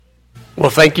Well,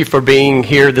 thank you for being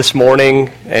here this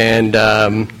morning. And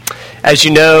as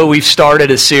you know, we've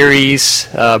started a series,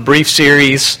 a brief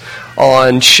series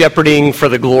on shepherding for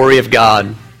the glory of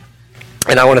God.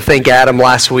 And I want to thank Adam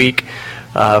last week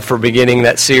for beginning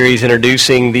that series,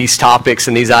 introducing these topics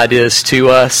and these ideas to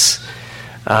us.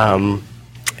 And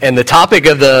the topic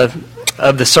of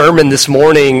the sermon this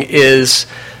morning is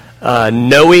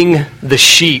knowing the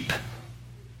sheep.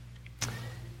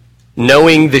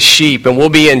 Knowing the sheep. And we'll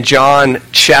be in John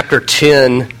chapter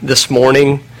 10 this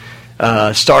morning,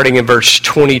 starting in verse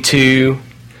 22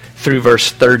 through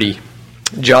verse 30.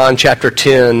 John chapter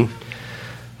 10,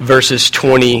 verses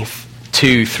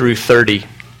 22 through 30.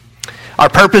 Our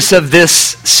purpose of this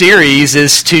series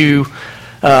is to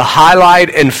highlight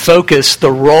and focus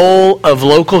the role of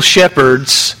local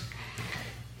shepherds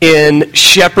in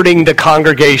shepherding the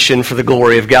congregation for the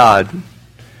glory of God.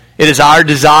 It is our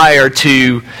desire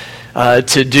to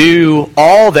do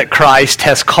all that Christ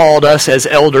has called us as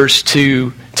elders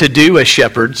to do as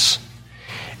shepherds,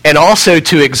 and also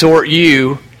to exhort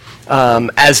you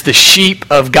as the sheep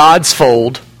of God's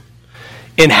fold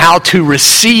in how to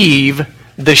receive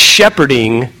the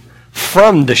shepherding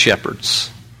from the shepherds.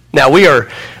 Now, we are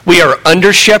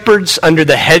under shepherds, under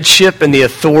the headship and the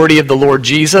authority of the Lord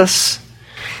Jesus,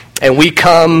 and we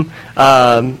come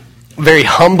very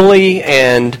humbly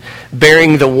and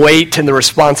bearing the weight and the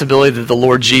responsibility that the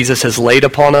Lord Jesus has laid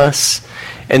upon us.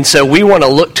 And so we want to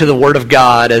look to the Word of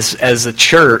God as a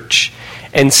church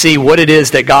and see what it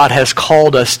is that God has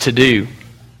called us to do.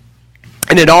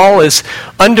 And it all is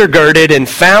undergirded and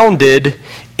founded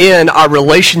in our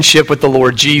relationship with the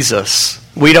Lord Jesus.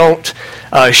 We don't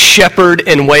shepherd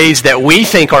in ways that we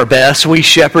think are best. We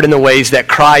shepherd in the ways that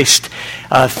Christ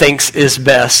thinks is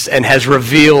best and has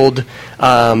revealed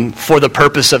for the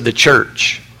purpose of the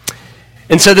church.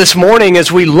 And so this morning, as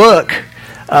we look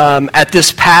at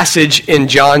this passage in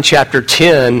John chapter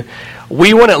 10,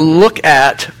 we want to look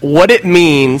at what it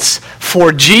means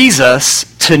for Jesus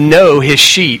to know his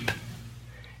sheep.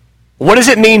 What does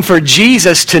it mean for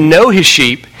Jesus to know his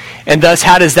sheep? And thus,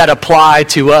 how does that apply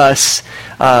to us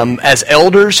as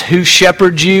elders who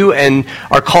shepherd you and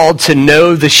are called to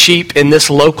know the sheep in this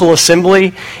local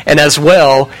assembly? And as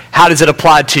well, how does it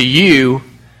apply to you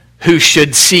who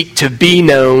should seek to be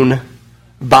known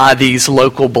by these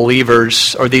local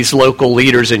believers or these local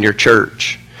leaders in your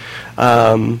church?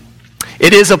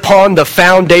 It is upon the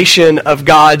foundation of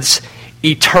God's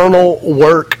eternal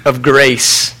work of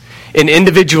grace in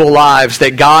individual lives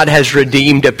that God has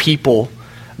redeemed a people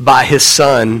by his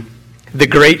Son, the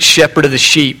great shepherd of the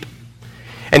sheep.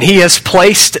 And he has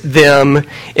placed them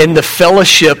in the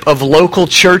fellowship of local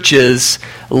churches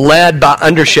led by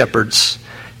under-shepherds,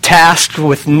 tasked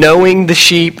with knowing the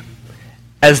sheep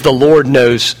as the Lord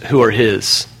knows who are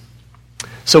his.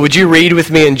 So would you read with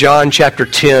me in John chapter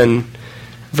 10,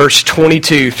 verse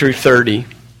 22 through 30. It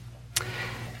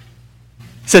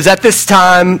says, at the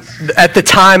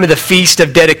time of the Feast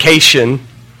of Dedication,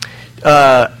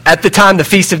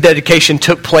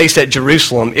 took place at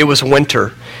Jerusalem, it was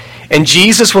winter. And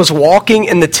Jesus was walking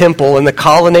in the temple in the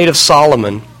colonnade of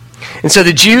Solomon. And so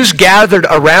the Jews gathered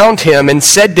around him and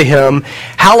said to him,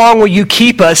 "How long will you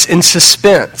keep us in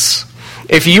suspense?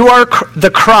 If you are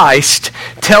the Christ,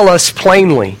 tell us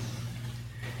plainly."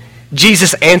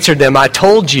 Jesus answered them, "I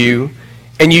told you,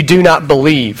 and you do not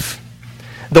believe.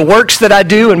 The works that I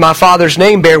do in my Father's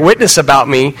name bear witness about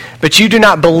me, but you do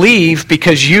not believe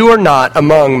because you are not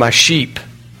among my sheep.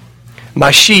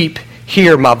 My sheep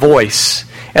hear my voice,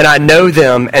 and I know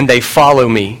them, and they follow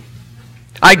me.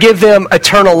 I give them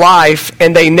eternal life,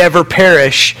 and they never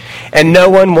perish, and no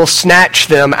one will snatch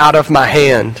them out of my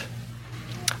hand.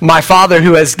 My Father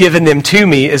who has given them to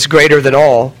me is greater than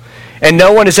all, and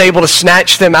no one is able to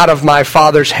snatch them out of my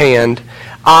Father's hand.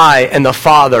 I and the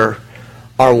Father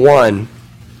are one."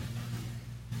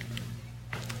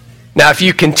 Now, if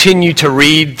you continue to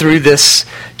read through this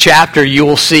chapter, you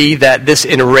will see that this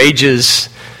enrages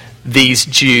these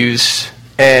Jews,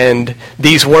 and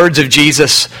these words of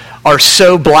Jesus are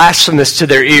so blasphemous to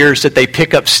their ears that they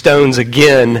pick up stones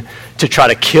again to try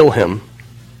to kill him.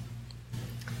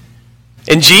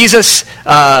 And Jesus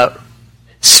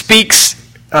speaks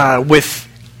with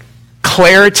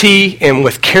clarity and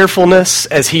with carefulness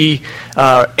as he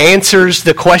answers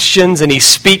the questions, and he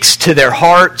speaks to their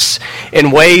hearts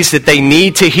in ways that they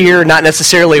need to hear, not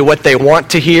necessarily what they want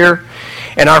to hear.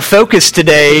 And our focus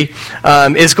today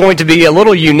is going to be a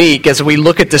little unique as we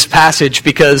look at this passage,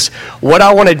 because what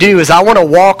I want to do is I want to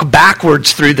walk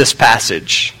backwards through this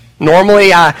passage.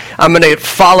 Normally, I'm going to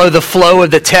follow the flow of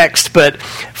the text, but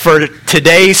for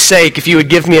today's sake, if you would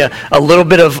give me a little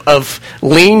bit of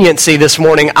leniency this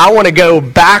morning, I want to go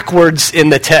backwards in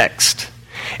the text.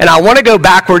 And I want to go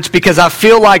backwards because I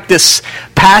feel like this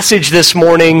passage this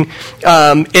morning,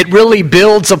 it really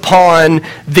builds upon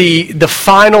the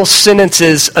final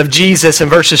sentences of Jesus in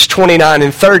verses 29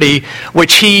 and 30,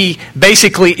 which he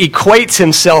basically equates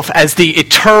himself as the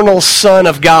eternal Son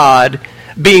of God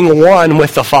being one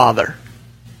with the Father.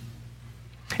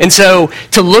 And so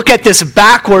to look at this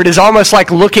backward is almost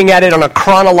like looking at it on a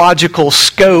chronological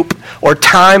scope or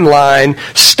timeline,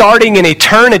 starting in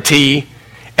eternity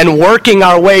and working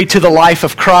our way to the life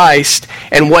of Christ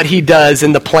and what he does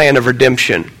in the plan of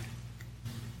redemption.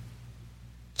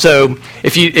 So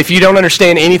if you don't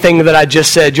understand anything that I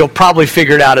just said, you'll probably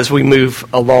figure it out as we move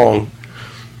along.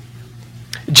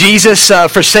 Jesus,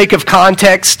 for sake of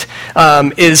context,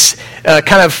 is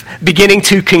kind of beginning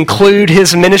to conclude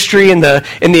his ministry in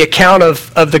the account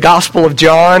of the Gospel of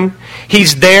John.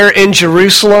 He's there in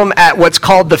Jerusalem at what's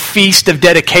called the Feast of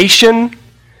Dedication.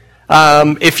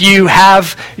 If you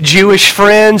have Jewish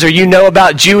friends or you know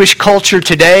about Jewish culture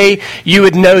today, you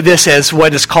would know this as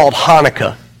what is called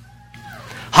Hanukkah.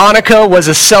 Hanukkah was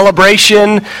a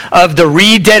celebration of the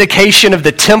rededication of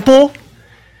the temple.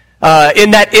 In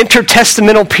that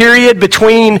intertestamental period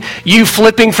between you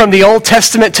flipping from the Old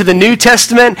Testament to the New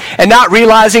Testament and not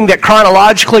realizing that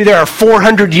chronologically there are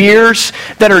 400 years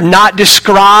that are not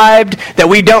described, that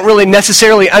we don't really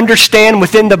necessarily understand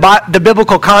within the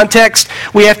biblical context.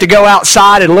 We have to go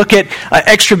outside and look at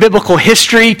extra-biblical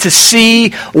history to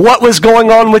see what was going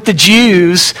on with the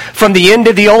Jews from the end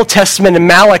of the Old Testament in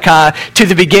Malachi to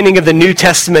the beginning of the New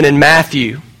Testament in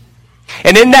Matthew.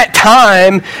 And in that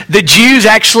time, the Jews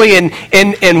actually in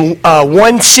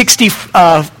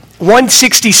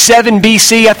 167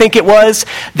 BC, I think it was,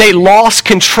 they lost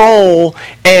control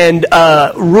and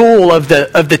rule of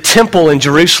the temple in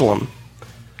Jerusalem.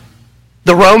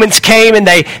 The Romans came and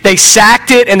they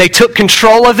sacked it and they took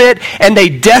control of it and they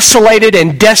desolated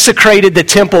and desecrated the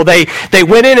temple. They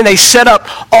went in and they set up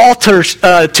altars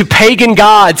to pagan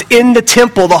gods in the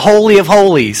temple, the Holy of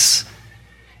Holies.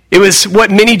 It was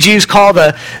what many Jews call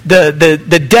the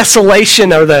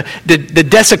desolation or the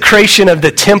desecration of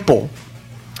the temple.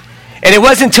 And it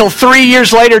wasn't until 3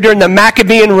 years later during the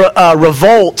Maccabean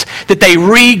revolt that they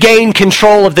regained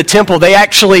control of the temple. They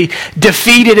actually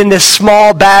defeated in this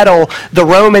small battle the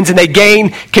Romans and they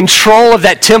gained control of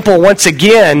that temple once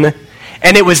again.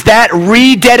 And it was that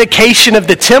rededication of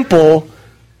the temple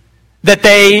that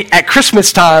they, at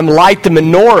Christmas time, light the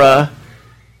menorah,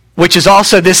 which is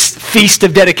also, this Feast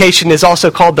of Dedication is also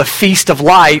called the Feast of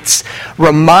Lights,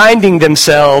 reminding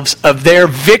themselves of their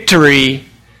victory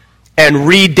and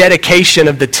rededication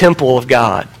of the temple of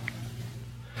God.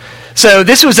 So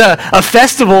this was a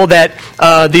festival that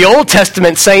the Old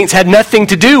Testament saints had nothing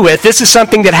to do with. This is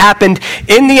something that happened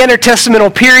in the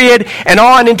intertestamental period and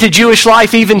on into Jewish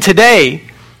life even today.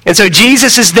 And so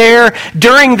Jesus is there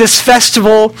during this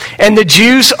festival, and the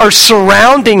Jews are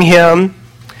surrounding him,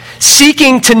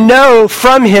 seeking to know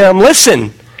from him,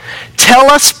 listen,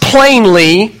 tell us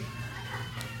plainly,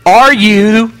 are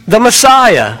you the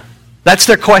Messiah? That's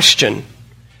their question.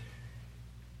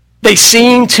 They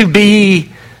seem to be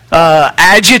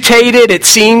agitated. It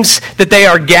seems that they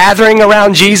are gathering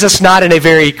around Jesus not in a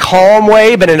very calm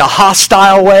way, but in a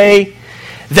hostile way.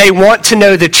 They want to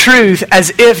know the truth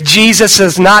as if Jesus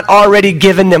has not already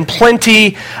given them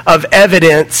plenty of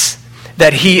evidence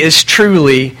that he is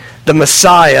truly the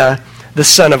Messiah, the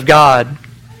Son of God.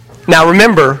 Now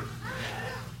remember,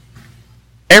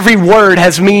 every word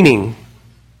has meaning.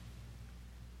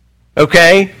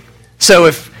 Okay? So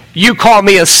if you call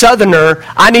me a Southerner,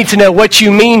 I need to know what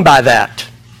you mean by that.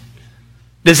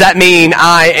 Does that mean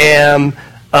I am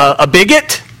a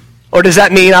bigot? Or does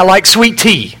that mean I like sweet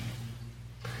tea?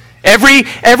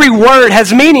 Every word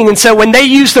has meaning, and so when they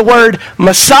use the word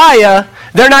Messiah,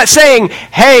 they're not saying,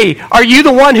 hey, are you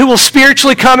the one who will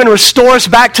spiritually come and restore us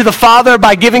back to the Father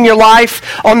by giving your life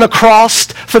on the cross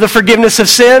for the forgiveness of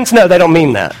sins? No, they don't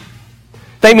mean that.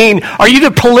 They mean, are you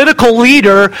the political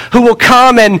leader who will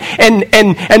come and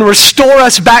restore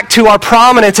us back to our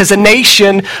prominence as a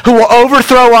nation, who will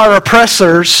overthrow our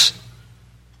oppressors?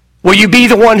 Will you be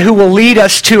the one who will lead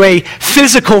us to a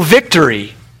physical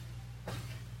victory?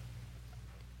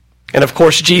 And of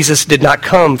course, Jesus did not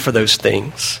come for those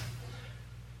things.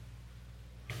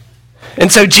 And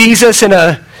so Jesus, in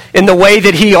the way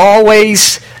that he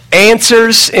always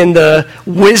answers, in the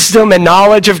wisdom and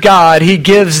knowledge of God, he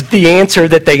gives the answer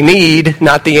that they need,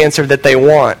 not the answer that they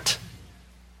want.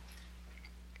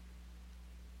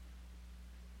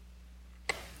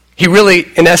 He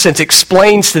really, in essence,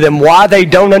 explains to them why they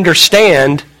don't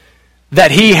understand that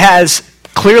he has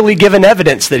clearly given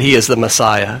evidence that he is the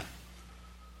Messiah.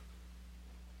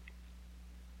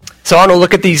 So I want to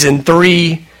look at these in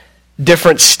three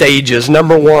different stages.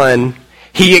 Number one,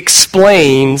 he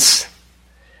explains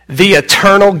the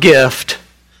eternal gift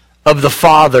of the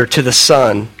Father to the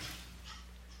Son.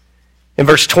 In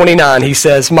verse 29, he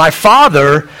says, "My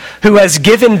Father, who has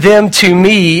given them to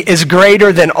me, is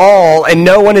greater than all, and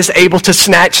no one is able to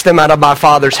snatch them out of my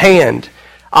Father's hand.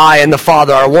 I and the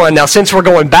Father are one." Now, since we're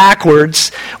going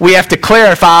backwards, we have to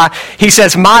clarify. He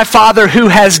says, "My Father who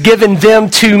has given them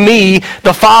to me,"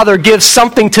 the Father gives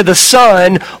something to the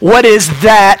Son. What is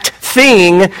that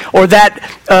thing or that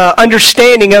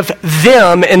understanding of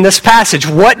them in this passage?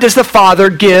 What does the Father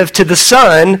give to the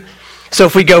Son? So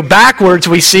if we go backwards,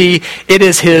 we see it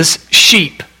is his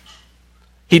sheep.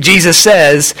 Jesus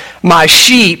says, "My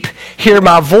sheep hear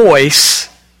my voice.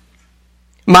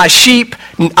 My sheep,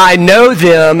 I know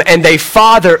them, and they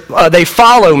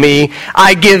follow me.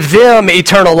 I give them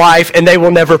eternal life, and they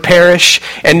will never perish,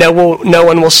 and no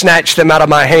one will snatch them out of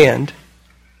my hand.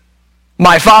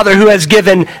 My Father who has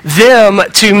given them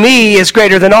to me is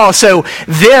greater than all." So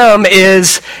them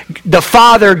is the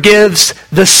Father gives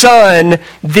the Son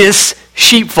this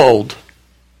sheepfold.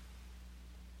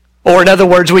 Or in other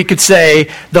words, we could say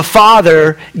the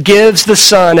Father gives the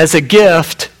Son as a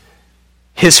gift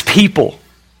his people.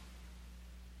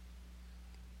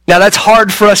 Now that's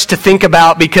hard for us to think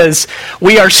about because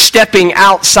we are stepping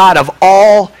outside of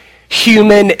all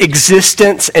human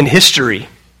existence and history.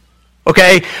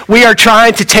 Okay? We are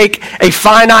trying to take a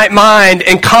finite mind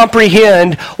and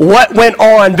comprehend what went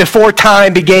on before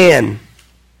time began.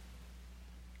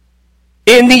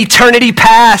 In the eternity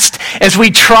past, as we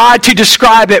try to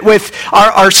describe it with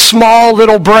our small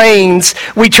little brains,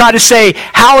 we try to say,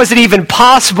 how is it even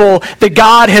possible that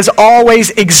God has always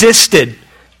existed?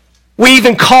 We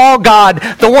even call God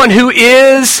the one who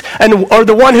is, or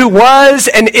the one who was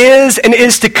and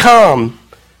is to come.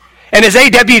 And as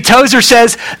A.W. Tozer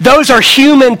says, those are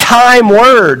human time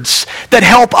words that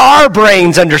help our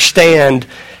brains understand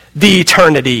the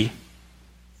eternity.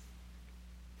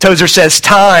 Tozer says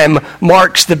time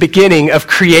marks the beginning of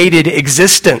created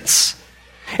existence.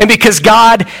 And because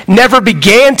God never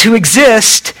began to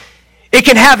exist, it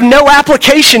can have no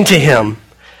application to him.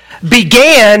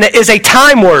 Began is a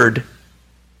time word.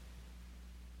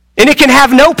 And it can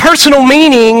have no personal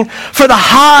meaning for the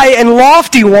high and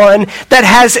lofty one that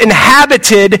has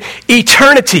inhabited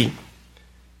eternity.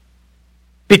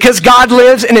 Because God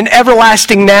lives in an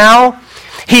everlasting now,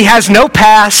 he has no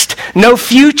past, no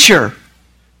future.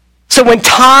 So when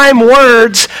time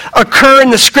words occur in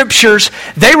the scriptures,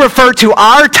 they refer to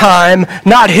our time,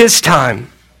 not his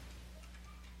time.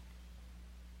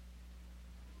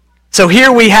 So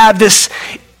here we have this,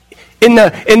 in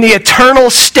the eternal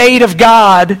state of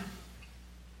God,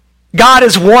 God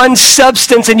is one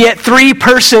substance and yet three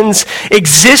persons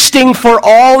existing for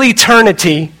all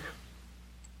eternity.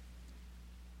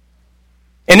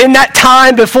 And in that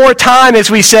time, before time, as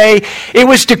we say, it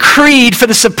was decreed for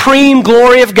the supreme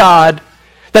glory of God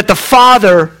that the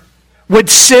Father would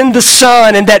send the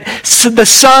Son, and that the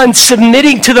Son,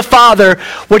 submitting to the Father,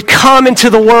 would come into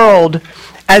the world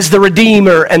as the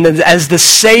Redeemer and as the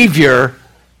Savior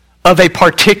of a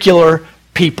particular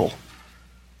people.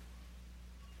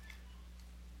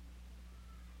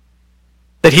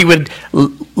 That he would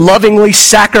lovingly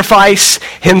sacrifice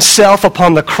himself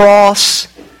upon the cross,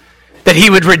 that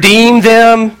he would redeem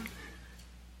them,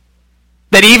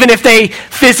 that even if they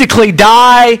physically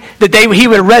die, that he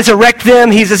would resurrect them,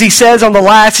 as he says, on the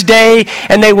last day,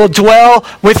 and they will dwell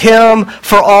with him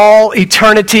for all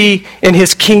eternity in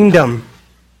his kingdom.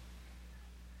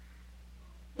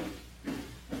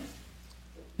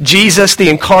 Jesus, the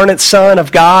incarnate Son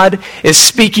of God, is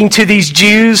speaking to these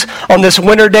Jews on this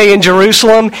winter day in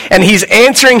Jerusalem, and he's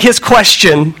answering his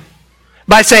question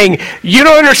by saying, you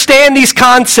don't understand these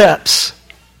concepts,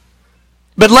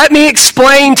 but let me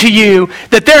explain to you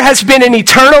that there has been an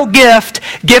eternal gift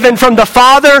given from the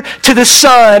Father to the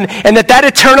Son, and that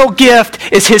eternal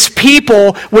gift is his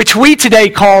people, which we today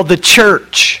call the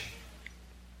church.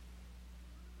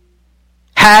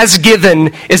 Has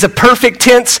given is a perfect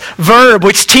tense verb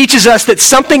which teaches us that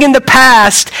something in the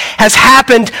past has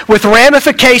happened with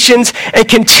ramifications and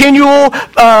continual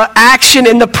action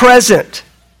in the present.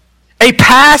 A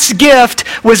past gift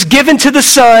was given to the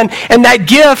Son, and that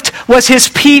gift was his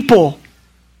people.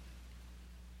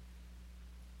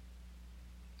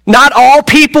 Not all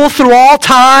people through all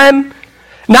time,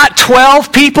 not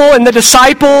 12 people and the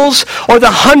disciples, or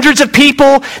the hundreds of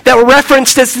people that were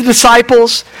referenced as the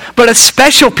disciples, but a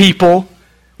special people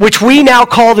which we now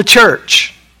call the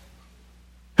church,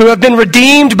 who have been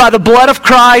redeemed by the blood of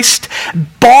Christ,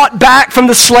 bought back from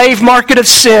the slave market of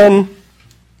sin,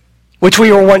 which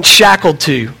we were once shackled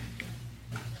to.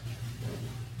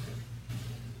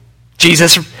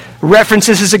 Jesus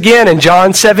references this again in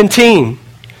John 17.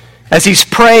 As he's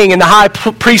praying in the high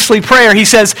priestly prayer, he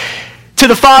says to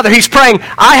the Father, he's praying,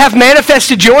 I have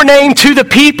manifested your name to the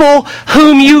people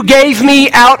whom you gave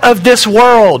me out of this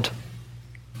world.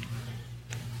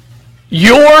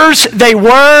 Yours they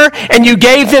were, and you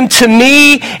gave them to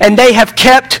me, and they have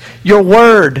kept your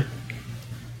word.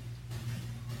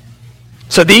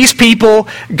 So these people,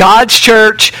 God's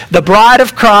church, the bride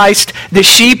of Christ, the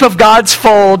sheep of God's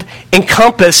fold,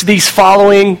 encompass these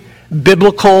following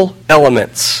biblical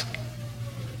elements.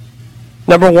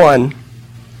 Number one,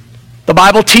 the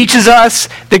Bible teaches us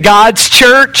that God's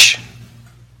church,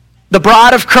 the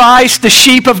bride of Christ, the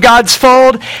sheep of God's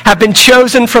fold, have been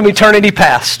chosen from eternity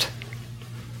past.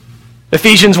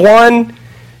 Ephesians 1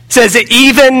 says that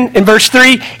even, in verse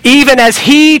 3, even as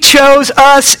he chose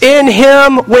us in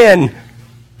him, when?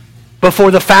 Before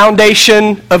the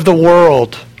foundation of the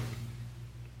world.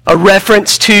 A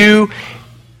reference to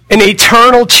an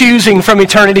eternal choosing from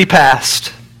eternity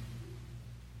past.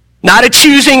 Not a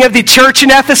choosing of the church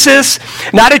in Ephesus,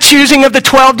 not a choosing of the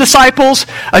 12 disciples,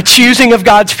 a choosing of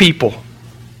God's people.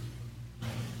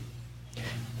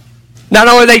 Not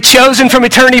only are they chosen from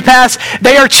eternity past,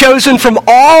 they are chosen from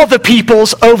all the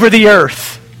peoples over the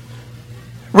earth.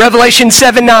 Revelation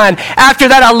 7:9. After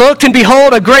that I looked, and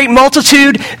behold, a great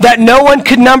multitude that no one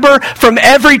could number, from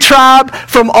every tribe,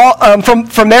 from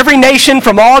every nation,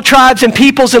 from all tribes and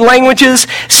peoples and languages,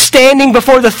 standing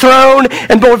before the throne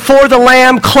and before the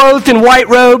Lamb, clothed in white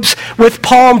robes, with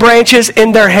palm branches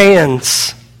in their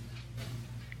hands.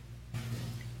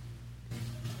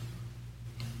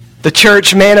 The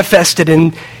church manifested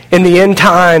in the end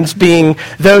times being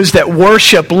those that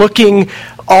worship, looking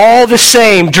all the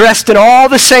same, dressed in all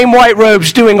the same white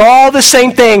robes, doing all the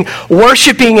same thing,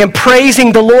 worshiping and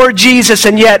praising the Lord Jesus,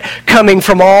 and yet coming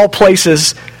from all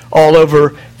places all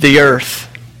over the earth.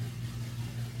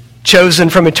 Chosen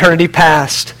from eternity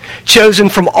past, chosen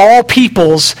from all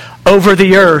peoples over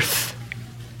the earth.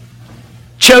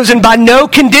 Chosen by no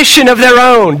condition of their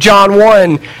own, John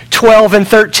 1:12 and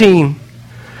 13.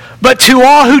 But to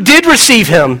all who did receive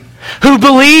him, who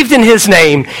believed in his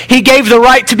name, he gave the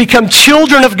right to become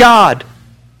children of God,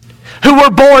 who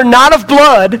were born not of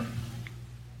blood,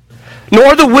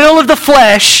 nor the will of the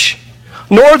flesh,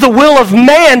 nor the will of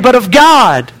man, but of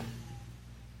God.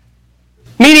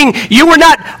 Meaning, you were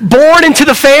not born into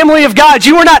the family of God.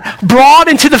 You were not brought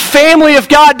into the family of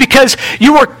God because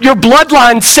your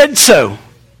bloodline said so.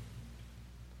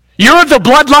 You're of the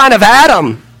bloodline of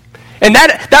Adam. And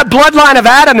that bloodline of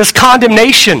Adam is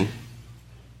condemnation.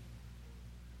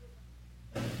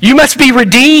 You must be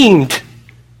redeemed.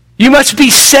 You must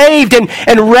be saved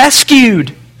and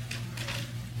rescued.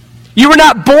 You were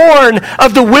not born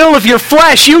of the will of your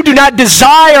flesh. You do not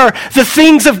desire the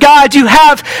things of God. You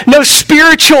have no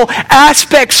spiritual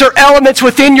aspects or elements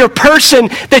within your person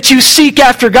that you seek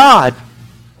after God.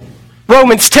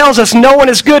 Romans tells us no one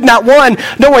is good, not one.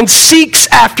 No one seeks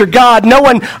after God. No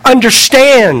one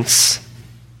understands.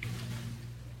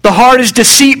 The heart is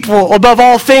deceitful above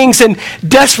all things and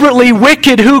desperately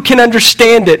wicked. Who can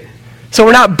understand it? So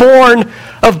we're not born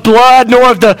of blood, nor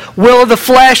of the will of the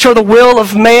flesh or the will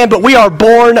of man, but we are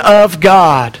born of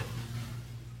God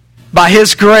by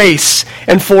his grace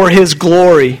and for his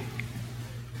glory.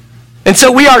 And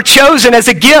so we are chosen as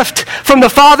a gift from the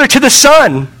Father to the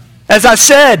Son, as I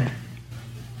said.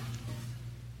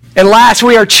 And last,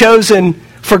 we are chosen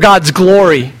for God's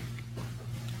glory.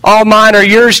 All mine are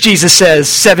yours, Jesus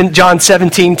says, John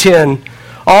 17:10.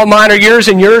 All mine are yours,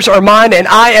 and yours are mine, and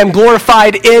I am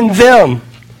glorified in them.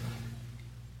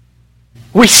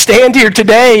 We stand here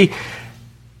today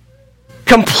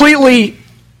completely,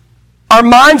 our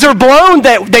minds are blown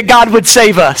that God would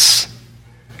save us.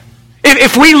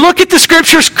 If we look at the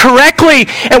Scriptures correctly,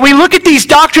 and we look at these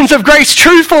doctrines of grace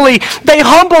truthfully, they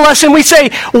humble us, and we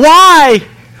say, why?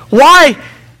 Why?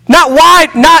 Not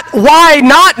why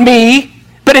not me,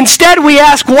 but instead we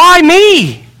ask, why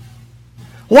me?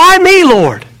 Why me,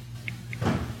 Lord?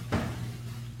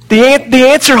 The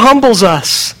answer humbles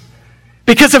us.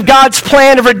 Because of God's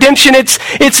plan of redemption,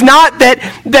 it's not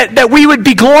that we would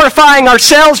be glorifying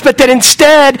ourselves, but that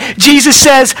instead Jesus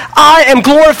says, I am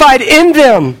glorified in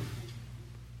them.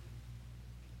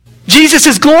 Jesus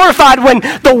is glorified when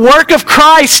the work of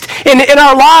Christ in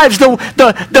our lives,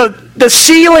 the the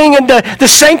sealing and the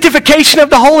sanctification of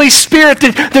the Holy Spirit,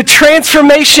 the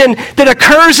transformation that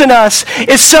occurs in us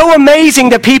is so amazing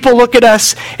that people look at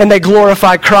us and they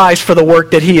glorify Christ for the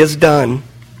work that he has done.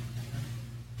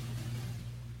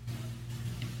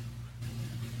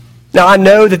 Now, I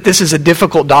know that this is a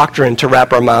difficult doctrine to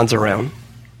wrap our minds around.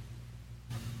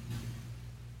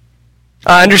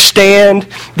 I understand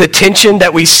the tension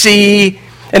that we see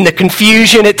and the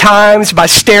confusion at times by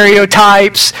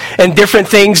stereotypes and different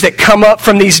things that come up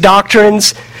from these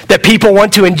doctrines that people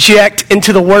want to inject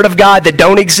into the Word of God that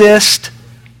don't exist.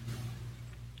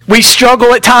 We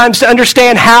struggle at times to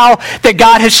understand how that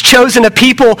God has chosen a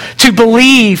people to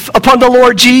believe upon the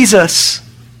Lord Jesus.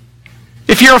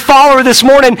 If you're a follower this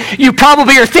morning, you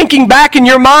probably are thinking back in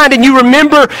your mind and you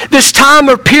remember this time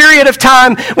or period of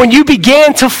time when you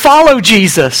began to follow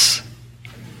Jesus.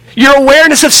 Your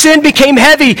awareness of sin became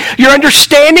heavy. Your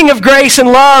understanding of grace and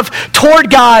love toward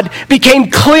God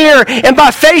became clear. And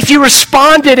by faith you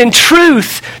responded in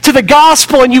truth to the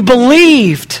gospel and you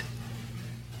believed.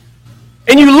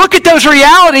 And you look at those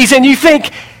realities and you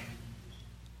think,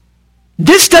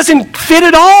 this doesn't fit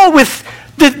at all with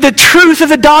the truth of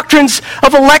the doctrines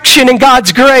of election and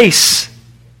God's grace.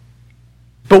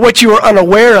 But what you are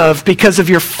unaware of because of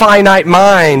your finite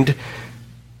mind,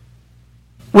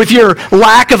 with your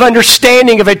lack of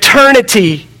understanding of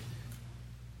eternity,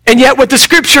 and yet what the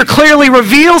Scripture clearly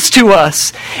reveals to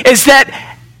us is that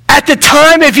at the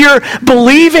time of your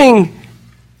believing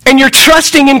and your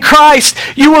trusting in Christ,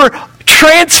 you were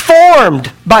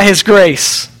transformed by his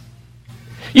grace.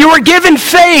 You were given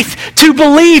faith to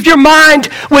believe. Your mind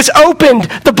was opened.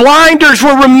 The blinders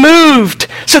were removed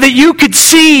so that you could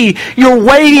see your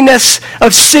weightiness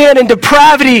of sin and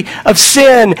depravity of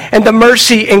sin and the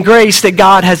mercy and grace that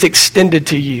God has extended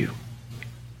to you.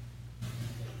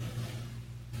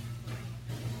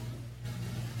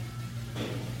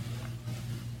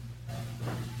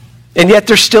 And yet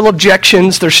there's still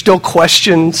objections. There's still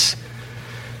questions.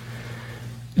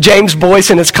 James Boyce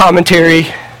in his commentary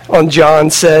on John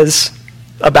says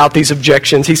about these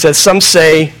objections, he says, some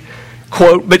say,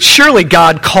 quote, but surely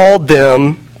God called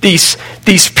them, these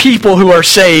people who are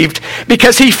saved,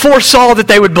 because he foresaw that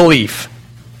they would believe.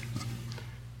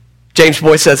 James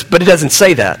Boyce says, but it doesn't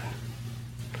say that.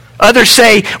 Others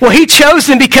say, well, he chose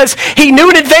them because he knew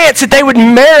in advance that they would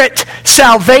merit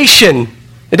salvation.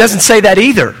 It doesn't say that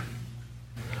either.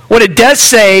 What it does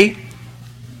say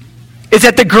is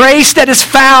that the grace that is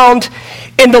found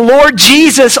in the Lord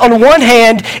Jesus, on one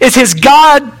hand, is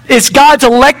God's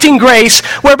electing grace,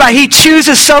 whereby he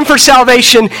chooses some for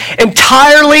salvation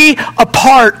entirely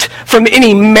apart from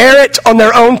any merit on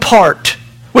their own part,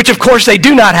 which of course they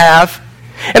do not have.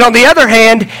 And on the other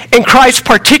hand, in Christ's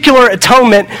particular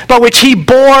atonement, by which he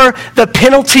bore the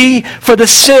penalty for the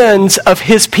sins of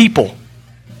his people.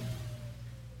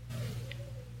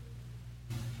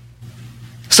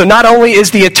 So not only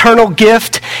is the eternal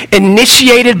gift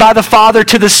initiated by the Father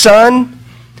to the Son,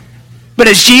 but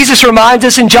as Jesus reminds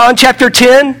us in John chapter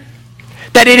 10,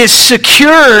 that it is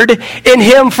secured in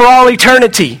him for all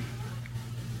eternity.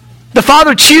 The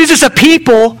Father chooses a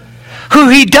people who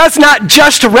he does not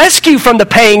just rescue from the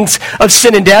pangs of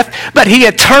sin and death, but he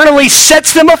eternally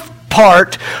sets them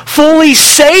apart, fully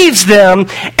saves them,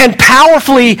 and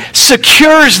powerfully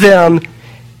secures them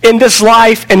in this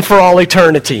life and for all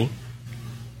eternity.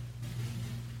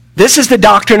 This is the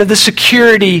doctrine of the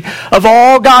security of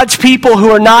all God's people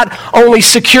who are not only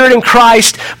secured in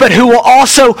Christ, but who will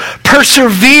also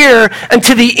persevere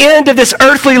unto the end of this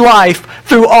earthly life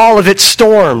through all of its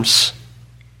storms.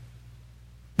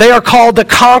 They are called the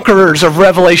conquerors of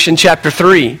Revelation chapter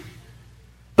 3.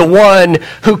 The one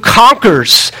who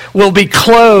conquers will be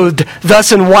clothed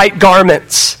thus in white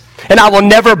garments. And I will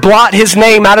never blot his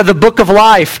name out of the book of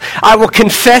life. I will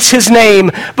confess his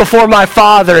name before my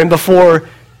Father and before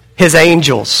his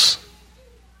angels.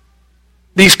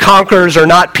 These conquerors are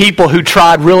not people who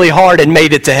tried really hard and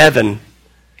made it to heaven.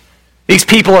 These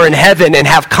people are in heaven and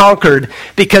have conquered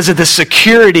because of the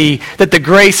security that the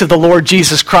grace of the Lord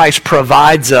Jesus Christ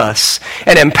provides us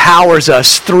and empowers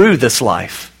us through this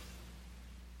life.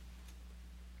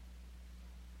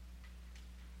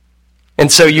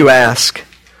 And so you ask,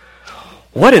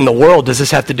 what in the world does this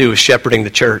have to do with shepherding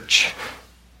the church?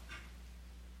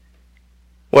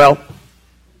 Well,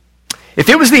 if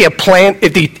it was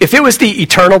the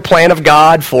eternal plan of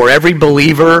God for every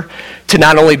believer to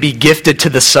not only be gifted to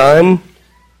the Son,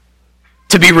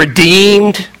 to be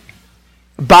redeemed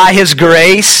by his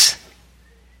grace,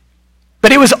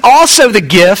 but it was also the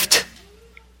gift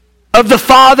of the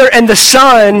Father and the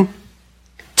Son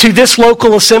to this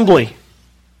local assembly.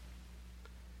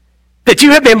 that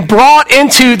you have been brought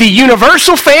into the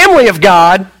universal family of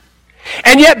God,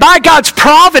 and yet by God's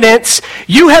providence,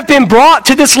 you have been brought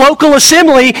to this local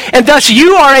assembly, and thus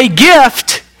you are a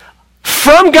gift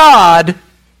from God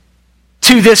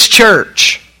to this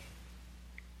church.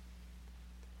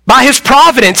 By his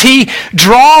providence, he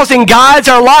draws and guides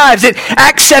our lives.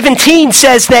 Acts 17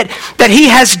 says that he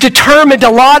has determined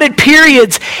allotted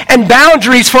periods and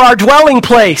boundaries for our dwelling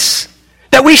place,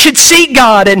 that we should seek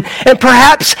God and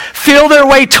perhaps feel their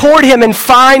way toward him and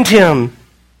find him.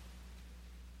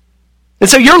 And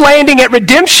so your landing at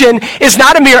redemption is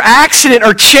not a mere accident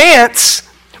or chance,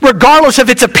 regardless of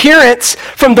its appearance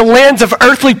from the lens of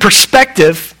earthly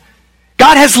perspective.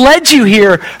 God has led you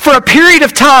here for a period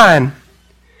of time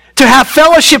to have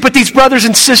fellowship with these brothers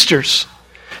and sisters,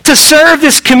 to serve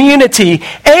this community,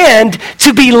 and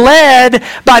to be led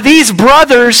by these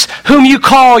brothers whom you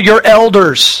call your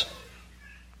elders.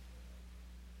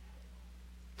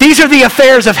 These are the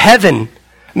affairs of heaven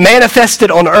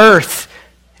manifested on earth.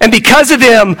 And because of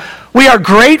them, we are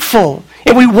grateful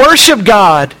and we worship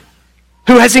God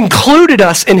who has included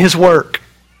us in his work.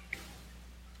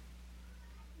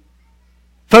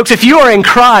 Folks, if you are in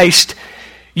Christ,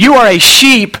 you are a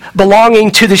sheep belonging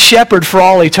to the shepherd for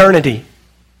all eternity.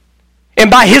 And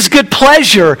by his good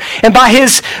pleasure and by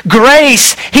his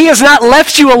grace, he has not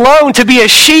left you alone to be a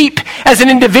sheep as an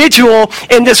individual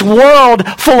in this world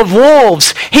full of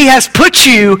wolves. He has put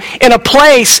you in a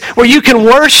place where you can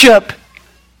worship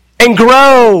and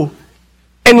grow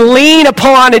and lean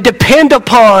upon and depend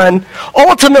upon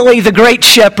ultimately the great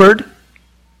shepherd.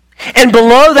 And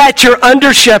below that, your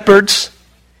under shepherds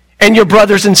and your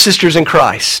brothers and sisters in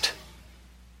Christ.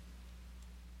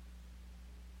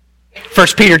 1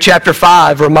 Peter chapter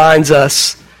 5 reminds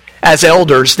us as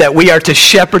elders that we are to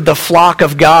shepherd the flock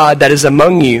of God that is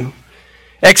among you,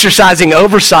 exercising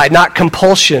oversight, not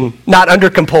compulsion, not under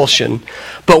compulsion,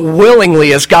 but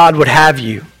willingly as God would have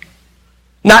you.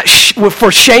 Not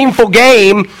for shameful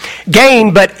gain,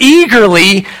 but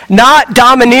eagerly, not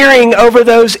domineering over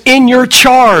those in your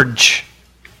charge.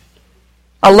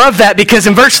 I love that because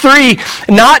in verse 3,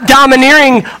 not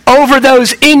domineering over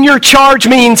those in your charge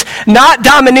means not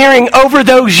domineering over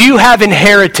those you have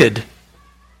inherited.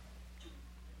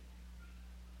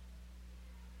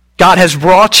 God has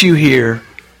brought you here.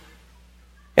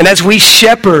 And as we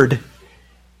shepherd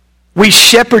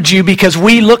you because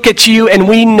we look at you and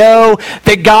we know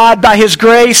that God, by his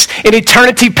grace in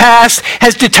eternity past,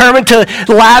 has determined to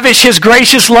lavish his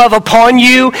gracious love upon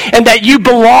you, and that you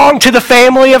belong to the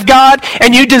family of God,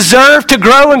 and you deserve to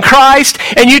grow in Christ,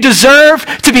 and you deserve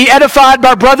to be edified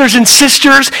by brothers and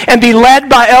sisters, and be led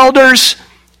by elders,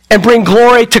 and bring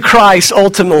glory to Christ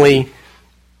ultimately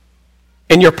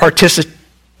in your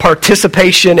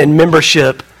participation and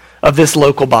membership of this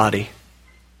local body.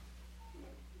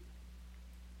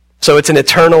 So it's an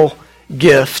eternal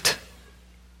gift.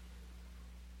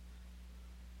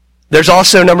 There's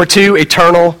also, number 2,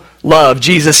 eternal love.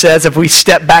 Jesus says, if we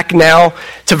step back now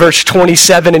to verse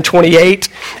 27 and 28,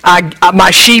 my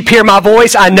sheep hear my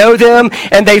voice, I know them,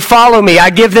 and they follow me.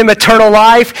 I give them eternal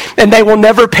life, and they will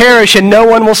never perish, and no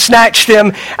one will snatch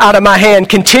them out of my hand.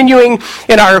 Continuing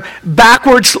in our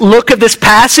backwards look of this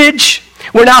passage,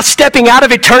 we're now stepping out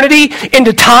of eternity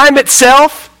into time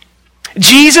itself.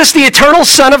 Jesus, the eternal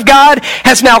Son of God,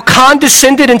 has now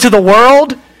condescended into the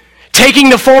world, taking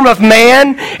the form of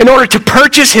man in order to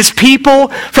purchase his people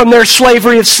from their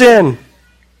slavery of sin.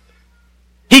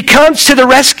 He comes to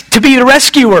be the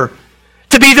rescuer,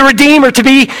 to be the redeemer, to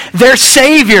be their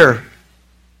savior.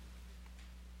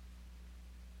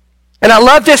 And I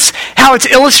love this, how it's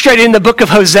illustrated in the book of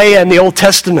Hosea in the Old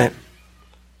Testament.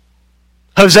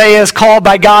 Hosea is called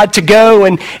by God to go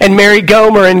and marry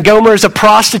Gomer, and Gomer is a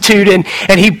prostitute, and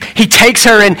he takes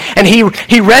her and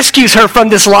he rescues her from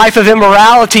this life of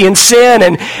immorality and sin,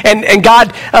 and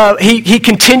God, he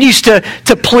continues to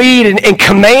plead and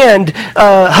command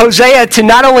Hosea to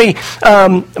not only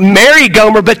marry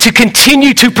Gomer, but to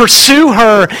continue to pursue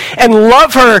her and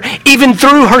love her even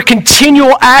through her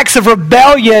continual acts of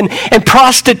rebellion and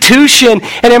prostitution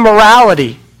and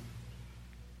immorality.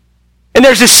 And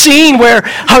there's a scene where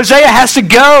Hosea has to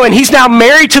go, and he's now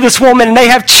married to this woman, and they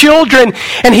have children,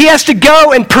 and he has to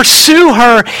go and pursue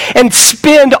her and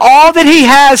spend all that he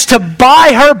has to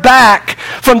buy her back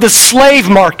from the slave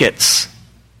markets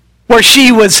where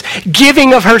she was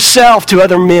giving of herself to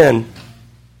other men.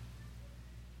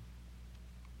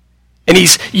 And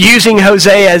he's using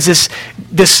Hosea as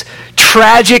this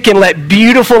tragic and yet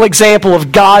beautiful example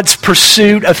of God's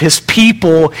pursuit of his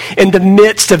people in the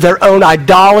midst of their own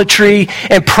idolatry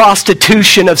and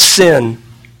prostitution of sin.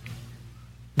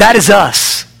 That is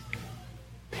us.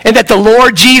 and that the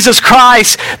Lord Jesus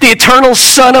Christ, the eternal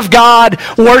Son of God,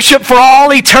 worshiped for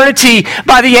all eternity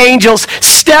by the angels,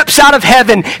 steps out of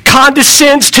heaven,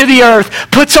 condescends to the earth,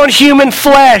 puts on human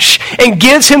flesh, and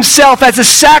gives himself as a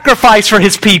sacrifice for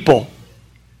his people.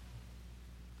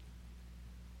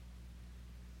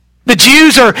 The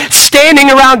Jews are standing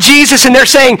around Jesus and they're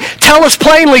saying, tell us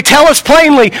plainly,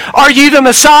 are you the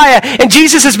Messiah? And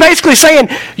Jesus is basically saying,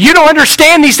 you don't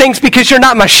understand these things because you're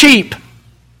not my sheep.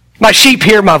 My sheep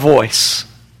hear my voice.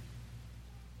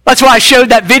 That's why I showed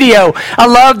that video. I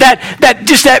love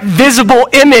that visible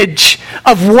image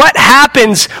of what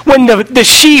happens when the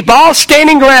sheep all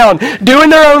standing around doing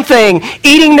their own thing,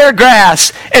 eating their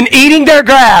grass,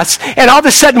 and all of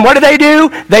a sudden, what do?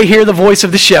 They hear the voice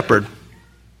of the shepherd.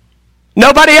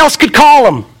 Nobody else could call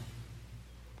them.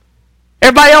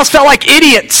 Everybody else felt like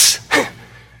idiots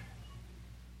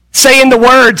saying the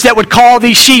words that would call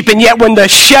these sheep, and yet when the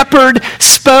shepherd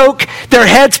spoke, their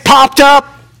heads popped up,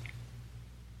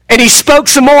 and he spoke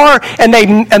some more, and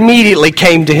they immediately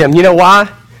came to him. You know why?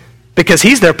 Because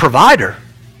he's their provider.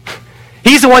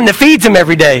 He's the one that feeds them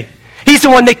every day. He's the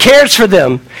one that cares for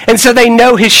them, and so they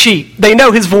know his sheep. They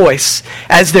know his voice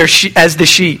as the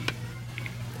sheep,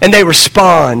 and they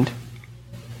respond.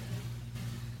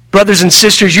 Brothers and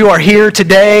sisters, you are here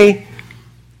today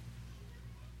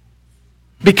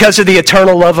because of the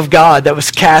eternal love of God that was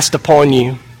cast upon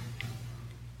you.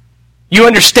 You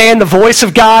understand the voice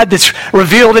of God that's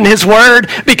revealed in his word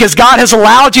because God has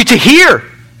allowed you to hear.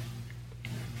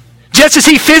 Just as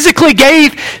he physically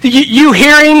gave you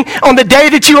hearing on the day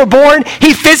that you were born,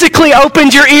 he physically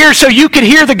opened your ears so you could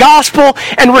hear the gospel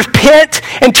and repent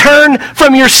and turn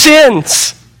from your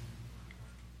sins.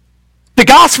 The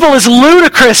gospel is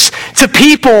ludicrous to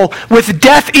people with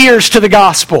deaf ears to the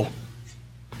gospel.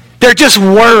 They're just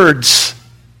words.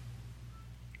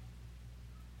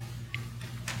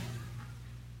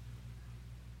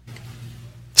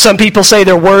 Some people say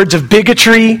they're words of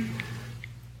bigotry.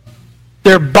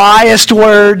 They're biased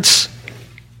words.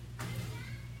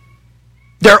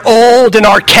 They're old and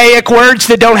archaic words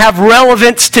that don't have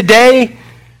relevance today.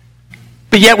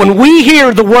 But yet when we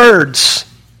hear the words,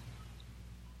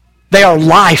 they are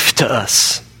life to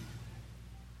us.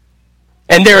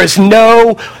 And there is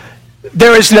no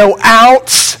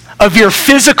ounce of your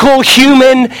physical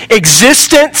human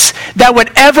existence that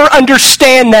would ever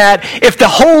understand that if the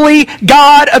holy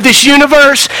God of this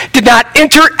universe did not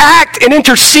interact and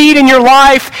intercede in your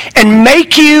life and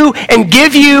make you and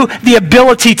give you the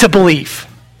ability to believe.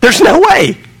 There's no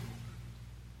way.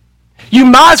 You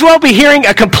might as well be hearing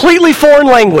a completely foreign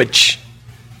language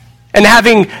and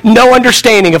having no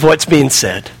understanding of what's being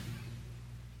said.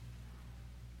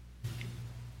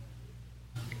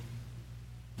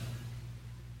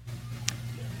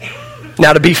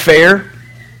 Now, to be fair,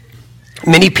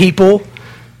 many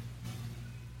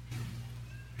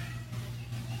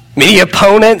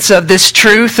opponents of this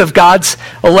truth of God's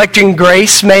electing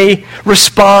grace may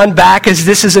respond back as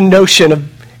this is a notion of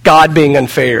God being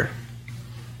unfair.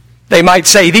 They might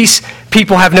say, these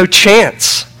people have no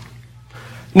chance,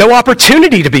 no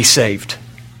opportunity to be saved.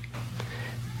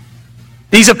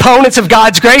 These opponents of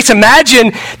God's grace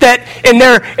imagine that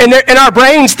in our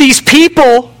brains, these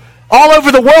people all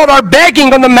over the world are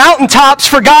begging on the mountaintops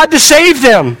for God to save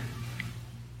them.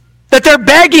 That they're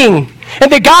begging,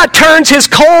 and that God turns his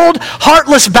cold,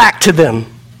 heartless back to them.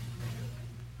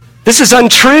 This is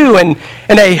untrue and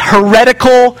a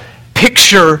heretical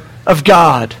picture of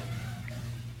God.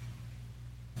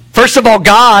 First of all,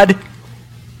 God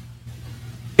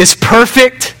is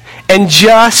perfect and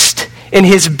just in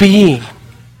his being,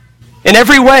 in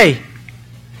every way.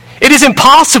 It is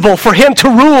impossible for him to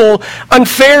rule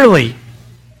unfairly.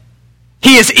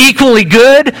 He is equally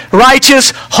good,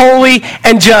 righteous, holy,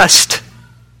 and just.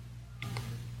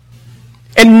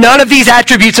 And none of these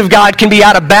attributes of God can be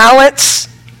out of balance.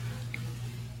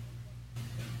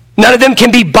 None of them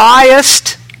can be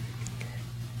biased.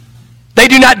 They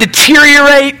do not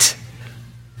deteriorate.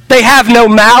 They have no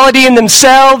malady in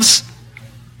themselves.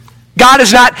 God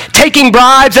is not taking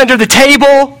bribes under the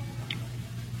table.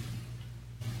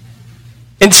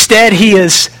 Instead, he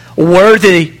is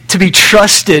worthy to be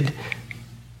trusted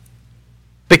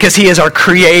because he is our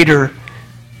creator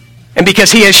and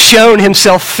because he has shown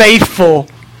himself faithful,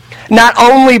 not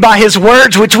only by his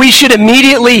words, which we should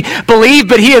immediately believe,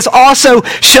 but he has also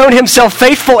shown himself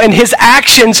faithful in his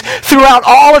actions throughout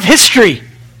all of history.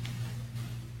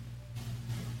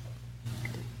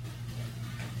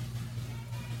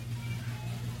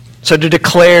 So to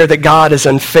declare that God is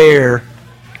unfair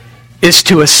is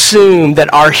to assume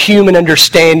that our human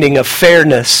understanding of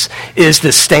fairness is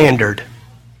the standard.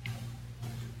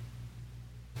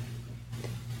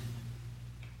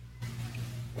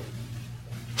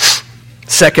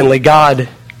 Secondly, God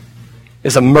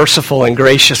is a merciful and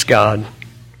gracious God.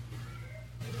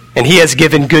 And he has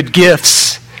given good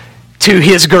gifts to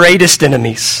his greatest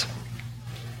enemies.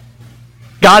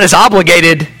 God is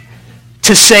obligated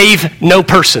to save no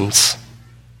persons.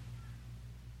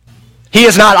 He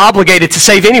is not obligated to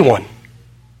save anyone.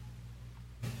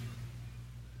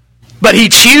 But he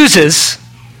chooses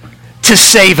to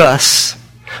save us,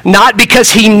 not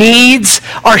because he needs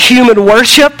our human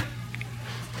worship,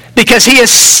 because he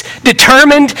is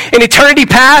determined in eternity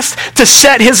past to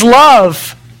set his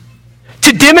love,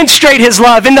 to demonstrate his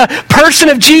love in the person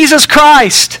of Jesus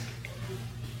Christ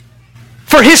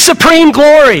for his supreme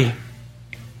glory.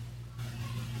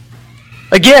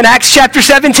 Again, Acts chapter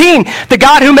 17, the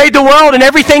God who made the world and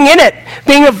everything in it,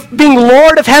 being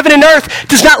Lord of heaven and earth,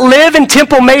 does not live in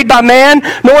temple made by man,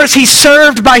 nor is he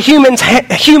served by human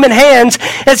hands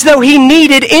as though he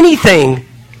needed anything,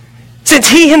 since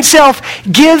he himself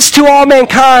gives to all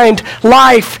mankind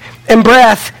life and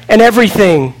breath and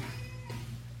everything.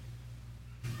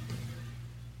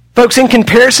 Folks, in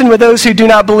comparison with those who do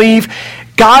not believe,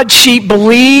 God's sheep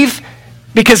believe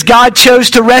because God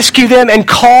chose to rescue them and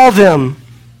call them.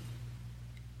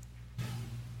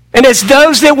 And as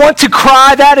those that want to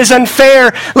cry that is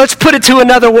unfair, let's put it to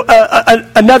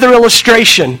another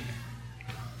illustration.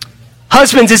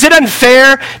 Husbands, is it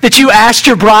unfair that you asked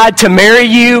your bride to marry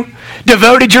you,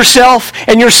 devoted yourself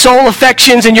and your soul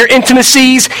affections and your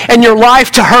intimacies and your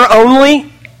life to her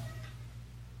only?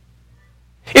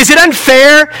 Is it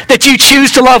unfair that you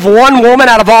choose to love one woman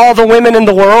out of all the women in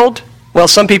the world? Well,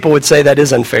 some people would say that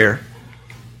is unfair.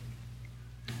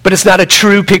 But it's not a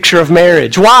true picture of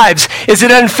marriage. Wives, is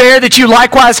it unfair that you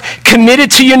likewise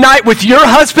committed to unite with your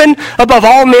husband above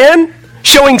all men,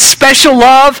 showing special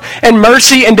love and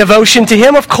mercy and devotion to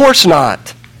him? Of course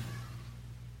not.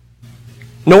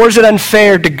 Nor is it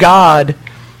unfair to God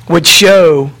would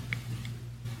show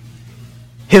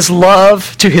his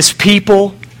love to his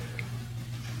people,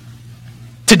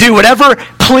 to do whatever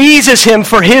pleases him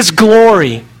for his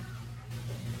glory.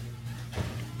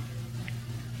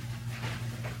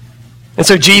 And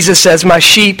so Jesus says, my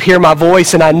sheep hear my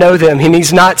voice and I know them. And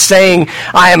he's not saying,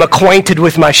 I am acquainted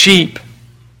with my sheep.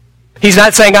 He's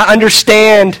not saying, I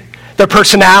understand their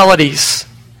personalities.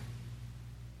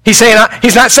 He's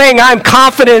not saying, I'm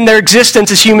confident in their existence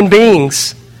as human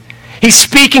beings. He's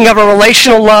speaking of a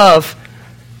relational love,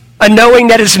 a knowing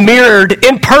that is mirrored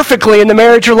imperfectly in the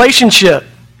marriage relationship.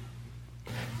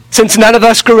 Since none of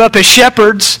us grew up as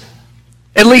shepherds,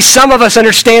 at least some of us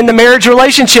understand the marriage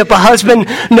relationship. A husband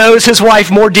knows his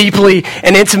wife more deeply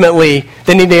and intimately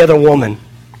than any other woman.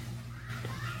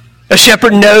 A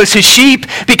shepherd knows his sheep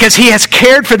because he has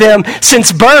cared for them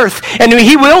since birth, and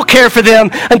he will care for them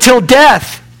until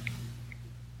death.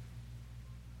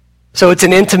 So it's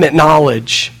an intimate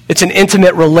knowledge. It's an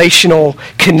intimate relational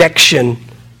connection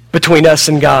between us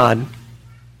and God.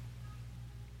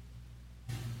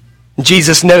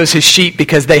 Jesus knows his sheep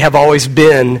because they have always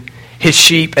been his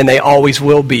sheep, and they always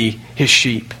will be his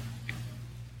sheep.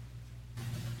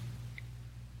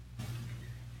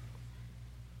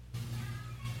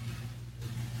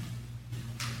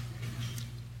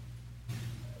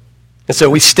 And so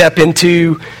we step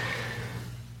into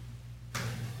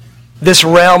this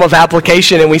realm of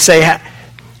application and we say,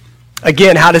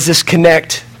 again, how does this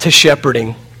connect to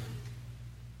shepherding?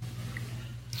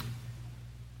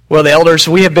 Well, the elders,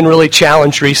 we have been really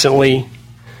challenged recently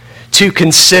to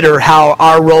consider how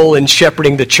our role in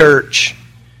shepherding the church,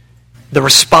 the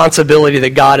responsibility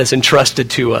that God has entrusted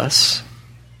to us.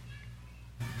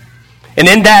 And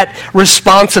in that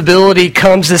responsibility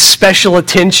comes this special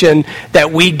attention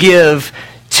that we give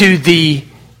to the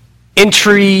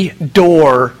entry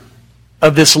door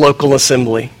of this local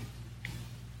assembly.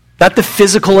 Not the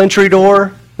physical entry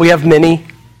door, we have many,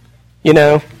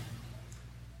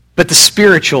 but the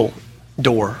spiritual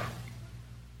door.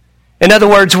 In other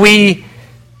words, we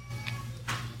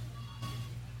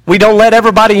don't let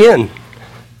everybody in.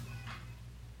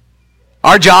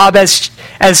 Our job as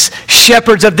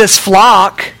shepherds of this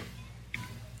flock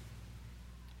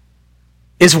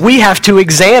is we have to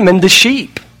examine the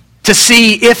sheep to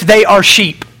see if they are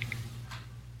sheep.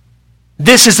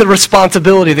 This is the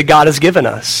responsibility that God has given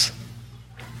us.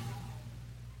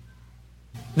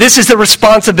 This is the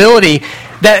responsibility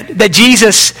that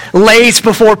Jesus lays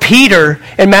before Peter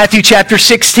in Matthew chapter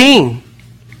 16.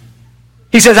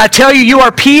 He says, I tell you, you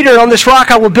are Peter, on this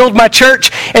rock I will build my church,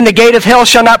 and the gate of hell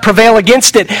shall not prevail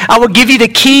against it. I will give you the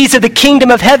keys of the kingdom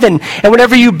of heaven, and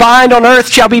whatever you bind on earth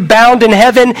shall be bound in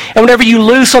heaven, and whatever you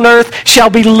loose on earth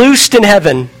shall be loosed in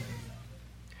heaven.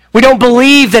 We don't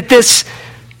believe that this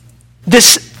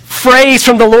phrase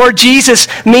from the Lord Jesus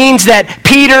means that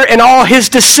Peter and all his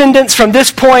descendants from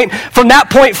that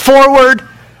point forward,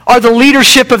 are the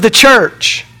leadership of the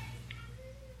church.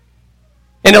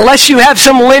 And unless you have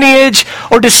some lineage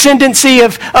or descendancy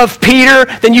of Peter,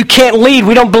 then you can't lead.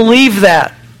 We don't believe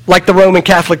that, like the Roman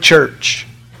Catholic Church.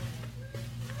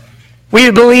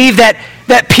 We believe that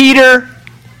Peter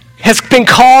has been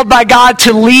called by God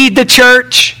to lead the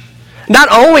church, not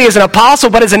only as an apostle,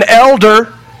 but as an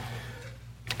elder,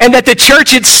 and that the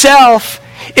church itself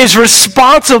is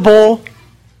responsible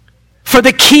for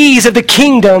the keys of the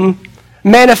kingdom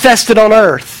manifested on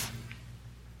earth.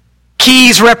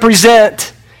 Keys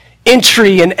represent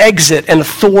entry and exit and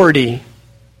authority.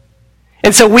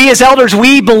 And so we as elders,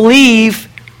 we believe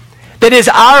that it is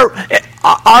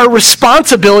our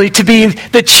responsibility to be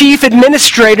the chief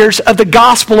administrators of the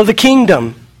gospel of the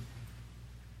kingdom.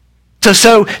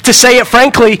 So to say it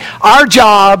frankly, our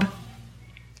job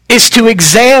is to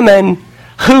examine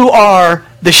who are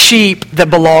the sheep that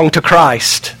belong to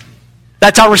Christ.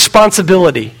 That's our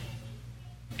responsibility.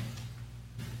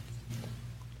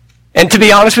 And to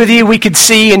be honest with you, we could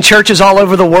see in churches all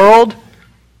over the world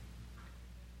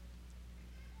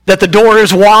that the door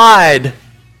is wide.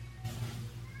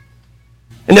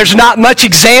 And there's not much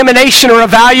examination or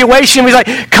evaluation. We're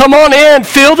like, come on in,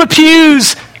 fill the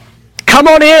pews. Come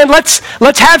on in, let's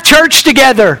have church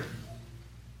together.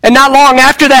 And not long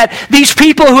after that, these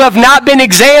people who have not been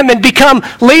examined become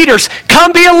leaders.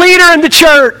 Come be a leader in the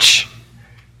church.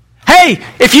 Hey,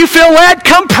 if you feel led,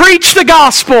 come preach the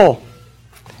gospel.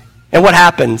 And what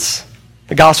happens?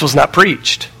 The gospel's not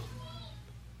preached.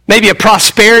 Maybe a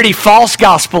prosperity false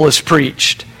gospel is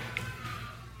preached.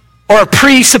 Or a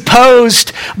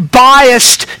presupposed,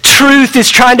 biased truth is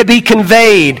trying to be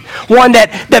conveyed. One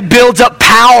that builds up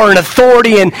power and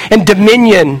authority and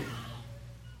dominion.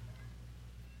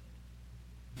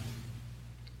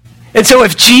 And so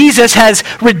if Jesus has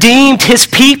redeemed his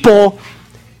people,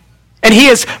 and he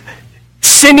is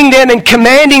sending them and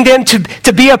commanding them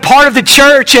to be a part of the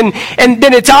church, and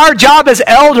then it's our job as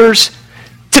elders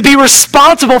to be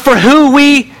responsible for who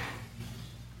we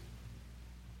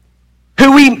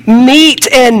meet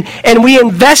and we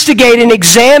investigate and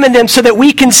examine them so that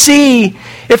we can see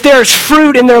if there's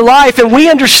fruit in their life, and we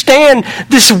understand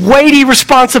this weighty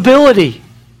responsibility.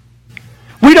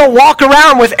 We don't walk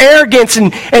around with arrogance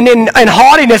and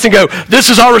haughtiness and go, this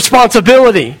is our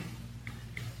responsibility.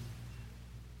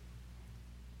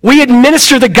 We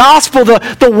administer the gospel,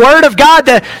 the word of God,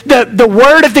 the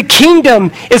word of the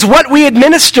kingdom is what we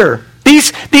administer.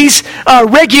 These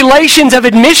regulations of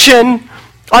admission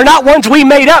are not ones we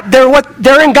made up.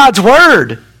 They're in God's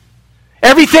word.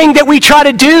 Everything that we try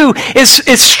to do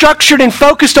is structured and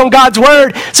focused on God's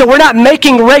word. So we're not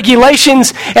making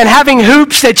regulations and having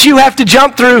hoops that you have to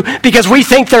jump through because we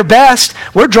think they're best.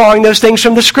 We're drawing those things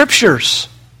from the scriptures,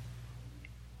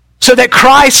 so that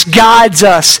Christ guides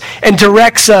us and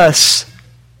directs us.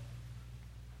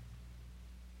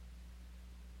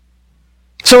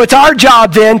 So it's our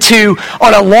job then to,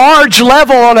 on a large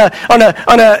level,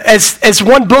 as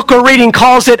one book we're reading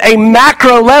calls it, a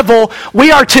macro level,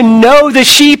 we are to know the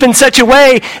sheep in such a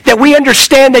way that we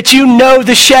understand that you know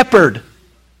the shepherd.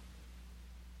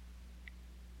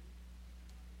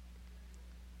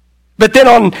 But then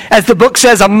on, as the book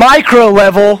says, a micro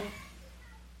level,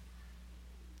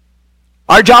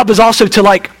 our job is also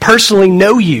to personally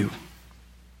know you.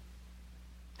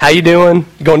 How you doing?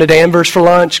 You going to Danvers for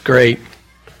lunch? Great.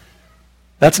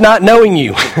 That's not knowing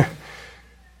you.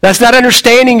 That's not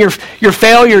understanding your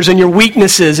failures and your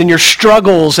weaknesses and your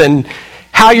struggles and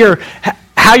how your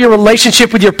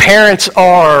relationship with your parents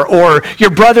are, or your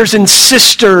brothers and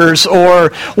sisters, or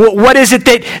what is it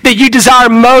that you desire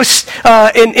most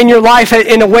in your life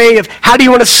in a way of how do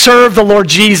you want to serve the Lord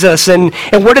Jesus, and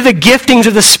what are the giftings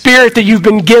of the Spirit that you've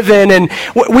been given, and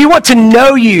we want to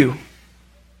know you.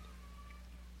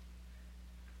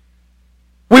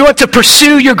 We want to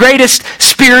pursue your greatest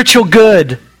spiritual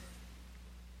good.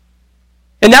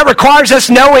 And that requires us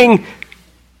knowing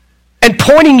and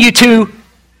pointing you to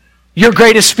your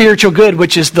greatest spiritual good,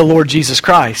 which is the Lord Jesus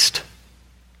Christ.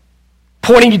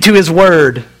 Pointing you to his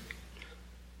word.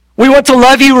 We want to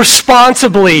love you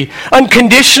responsibly,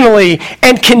 unconditionally,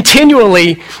 and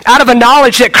continually out of a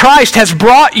knowledge that Christ has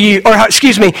bought you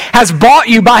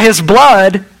by his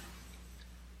blood,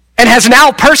 and has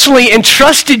now personally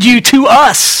entrusted you to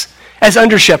us as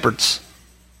under-shepherds.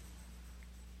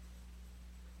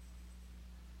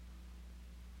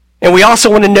 And we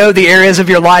also want to know the areas of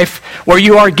your life where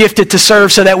you are gifted to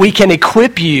serve, so that we can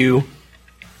equip you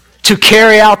to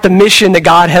carry out the mission that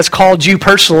God has called you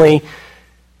personally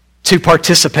to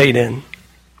participate in.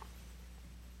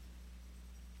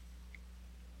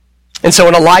 And so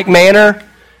in a like manner,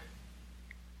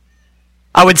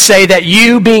 I would say that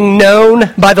you being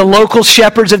known by the local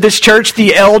shepherds of this church,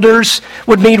 the elders,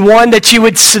 would mean, one, that you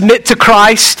would submit to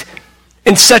Christ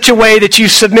in such a way that you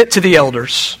submit to the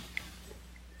elders.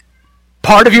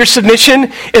 Part of your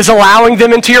submission is allowing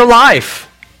them into your life.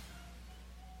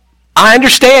 I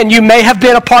understand you may have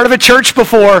been a part of a church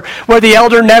before where the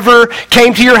elder never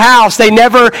came to your house. They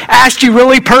never asked you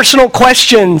really personal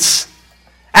questions,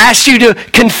 asked you to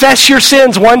confess your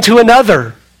sins one to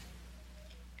another.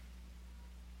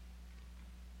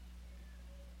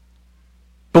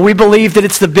 But we believe that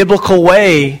it's the biblical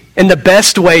way and the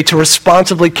best way to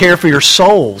responsibly care for your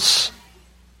souls.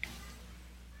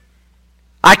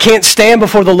 I can't stand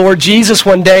before the Lord Jesus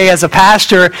one day as a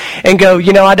pastor and go,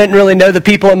 I didn't really know the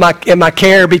people in my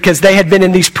care because they had been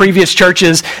in these previous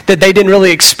churches that they didn't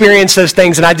really experience those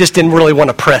things, and I just didn't really want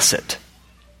to press it.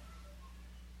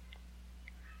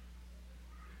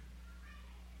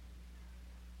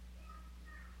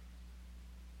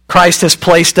 Christ has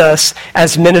placed us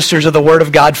as ministers of the Word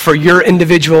of God for your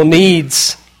individual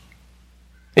needs.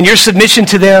 And your submission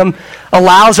to them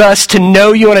allows us to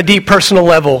know you on a deep personal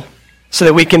level so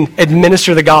that we can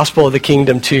administer the gospel of the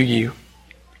kingdom to you.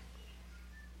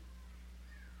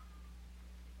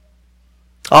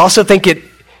 I also think it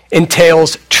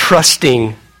entails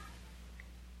trusting.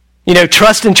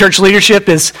 Trust in church leadership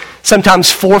is sometimes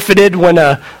forfeited when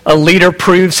a leader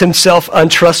proves himself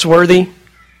untrustworthy.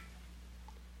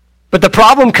 But the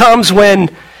problem comes when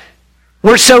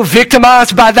we're so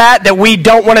victimized by that we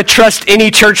don't want to trust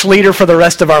any church leader for the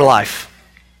rest of our life.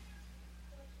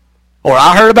 Or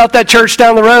I heard about that church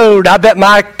down the road. I bet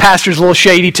my pastor's a little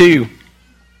shady too.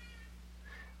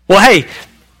 Well, hey,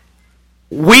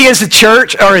 we as a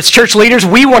church, or as church leaders,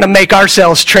 we want to make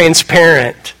ourselves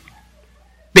transparent.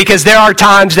 Because there are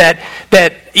times that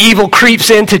evil creeps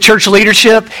into church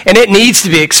leadership and it needs to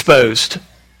be exposed.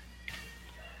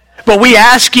 But we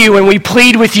ask you and we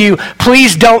plead with you,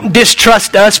 please don't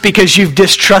distrust us because you've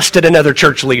distrusted another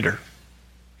church leader.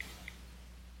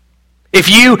 If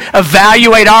you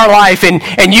evaluate our life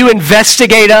and you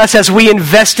investigate us as we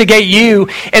investigate you,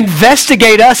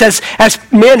 investigate us as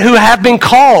men who have been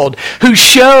called, who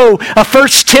show a 1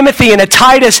 Timothy and a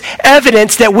Titus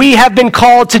evidence that we have been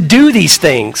called to do these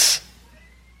things.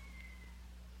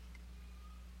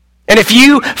 And if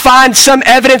you find some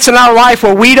evidence in our life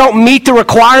where we don't meet the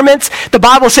requirements, the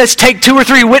Bible says take 2 or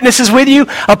 3 witnesses with you,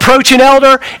 approach an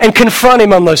elder, and confront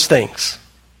him on those things.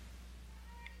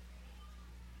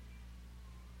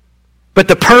 But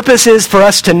the purpose is for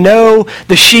us to know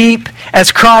the sheep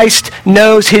as Christ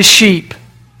knows his sheep.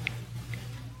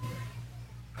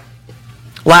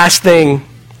 Last thing,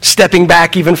 stepping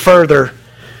back even further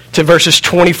to verses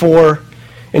 24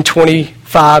 and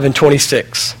 25 and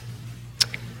 26.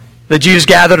 The Jews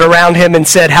gathered around him and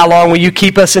said, "How long will you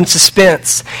keep us in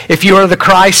suspense? If you are the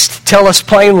Christ, tell us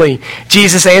plainly."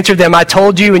 Jesus answered them, "I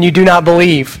told you and you do not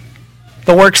believe.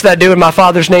 The works that I do in my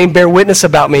Father's name bear witness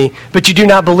about me, but you do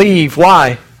not believe."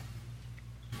 Why?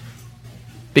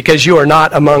 Because you are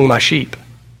not among my sheep.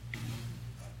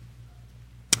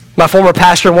 My former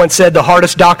pastor once said, the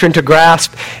hardest doctrine to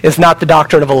grasp is not the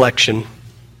doctrine of election,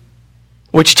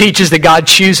 which teaches that God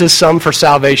chooses some for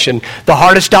salvation. The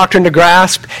hardest doctrine to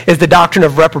grasp is the doctrine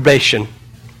of reprobation,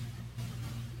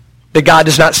 that God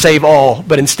does not save all,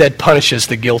 but instead punishes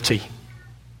the guilty.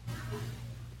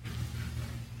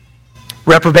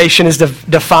 Reprobation is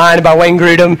defined by Wayne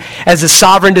Grudem as a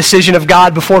sovereign decision of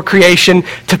God before creation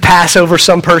to pass over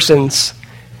some persons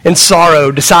in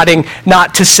sorrow, deciding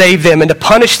not to save them and to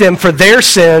punish them for their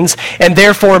sins and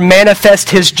therefore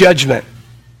manifest his judgment.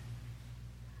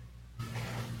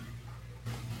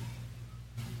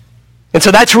 And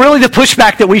so that's really the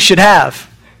pushback that we should have.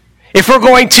 If we're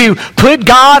going to put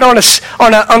God on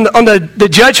the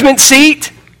judgment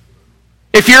seat,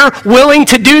 if you're willing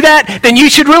to do that, then you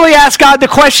should really ask God the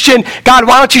question, God,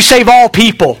 why don't you save all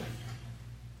people?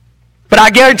 But I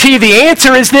guarantee you the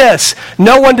answer is this: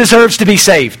 no one deserves to be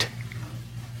saved.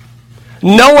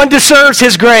 No one deserves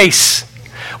his grace.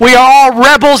 We are all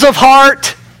rebels of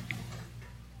heart.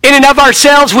 In and of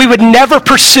ourselves, we would never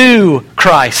pursue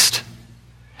Christ.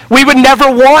 We would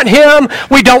never want him.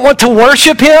 We don't want to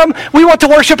worship him. We want to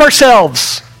worship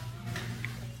ourselves.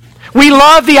 We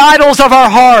love the idols of our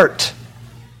heart.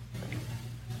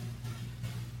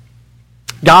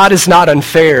 God is not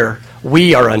unfair.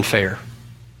 We are unfair.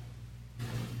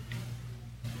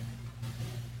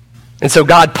 And so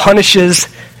God punishes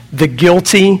the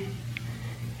guilty.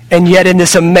 And yet in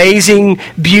this amazing,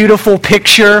 beautiful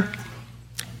picture,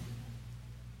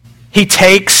 he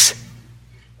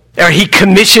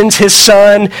commissions his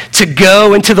son to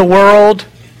go into the world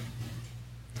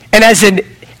and as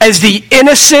the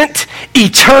innocent,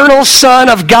 eternal Son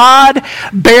of God,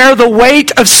 bear the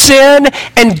weight of sin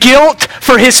and guilt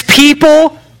for his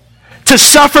people, to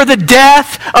suffer the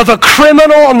death of a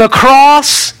criminal on the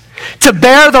cross, to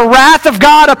bear the wrath of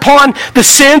God upon the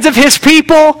sins of his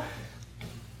people,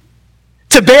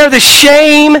 to bear the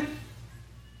shame,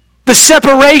 the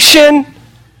separation,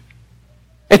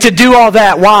 and to do all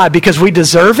that. Why? Because we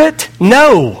deserve it?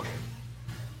 No.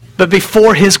 But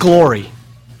before his glory.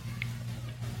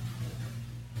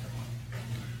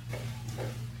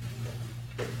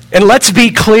 And let's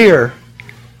be clear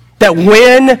that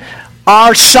when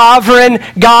our sovereign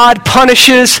God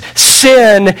punishes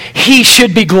sin, he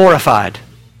should be glorified.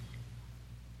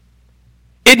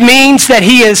 It means that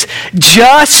he is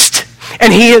just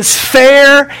and he is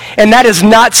fair, and that is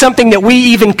not something that we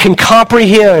even can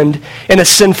comprehend in a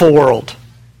sinful world.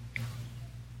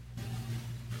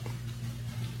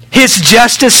 His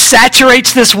justice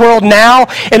saturates this world now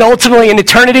and ultimately in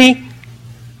eternity.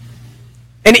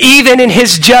 And even in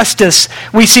his justice,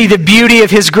 we see the beauty of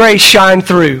his grace shine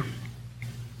through.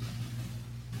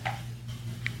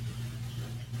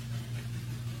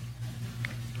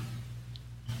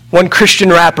 One Christian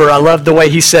rapper, I love the way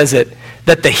he says it,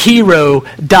 that the hero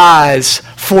dies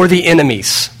for the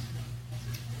enemies.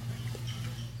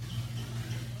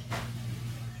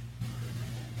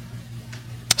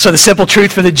 So the simple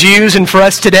truth for the Jews and for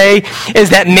us today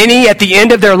is that many at the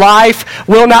end of their life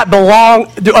will not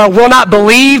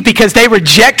believe because they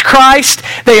reject Christ.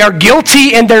 They are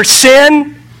guilty in their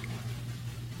sin.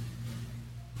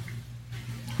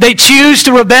 They choose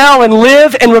to rebel and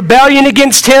live in rebellion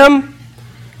against him.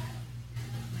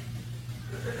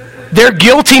 Their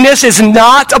guiltiness is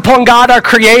not upon God our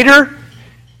Creator.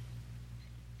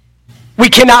 We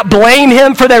cannot blame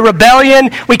him for their rebellion.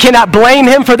 We cannot blame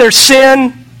him for their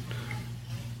sin.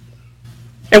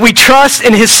 And we trust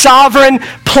in his sovereign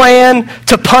plan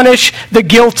to punish the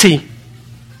guilty.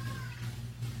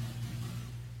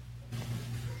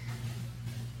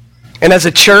 And as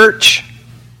a church,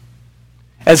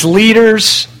 as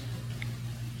leaders,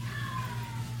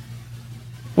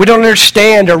 we don't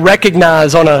understand or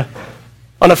recognize on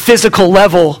a physical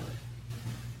level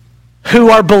who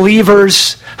are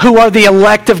believers, who are the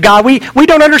elect of God. We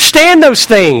don't understand those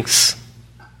things.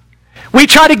 We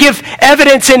try to give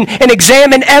evidence and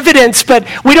examine evidence, but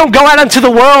we don't go out into the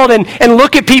world and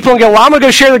look at people and go, well, I'm going to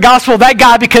go share the gospel of that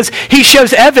guy because he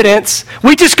shows evidence.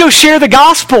 We just go share the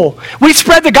gospel. We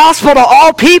spread the gospel to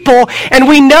all people, and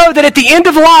we know that at the end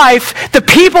of life, the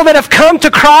people that have come to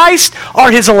Christ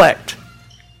are his elect.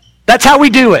 That's how we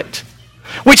do it.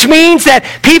 Which means that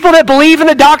people that believe in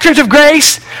the doctrines of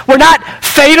grace, we're not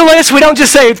fatalists. We don't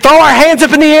just say, throw our hands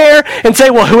up in the air and say,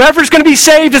 well, whoever's going to be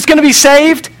saved is going to be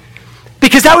saved.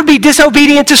 Because that would be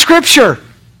disobedient to Scripture.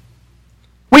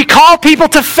 We call people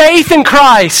to faith in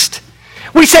Christ.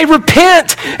 We say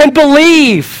repent and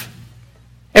believe.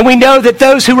 And we know that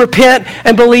those who repent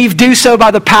and believe do so by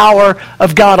the power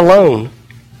of God alone.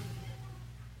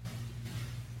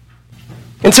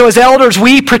 And so as elders,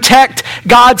 we protect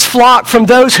God's flock from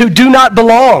those who do not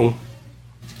belong.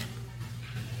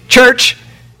 Church,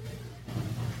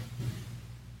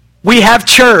 we have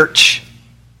church.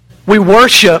 We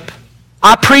worship.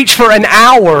 I preach for an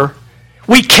hour.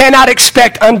 We cannot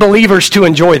expect unbelievers to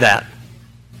enjoy that.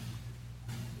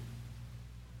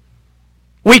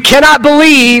 We cannot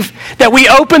believe that we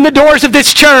open the doors of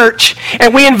this church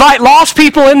and we invite lost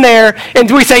people in there and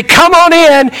we say, come on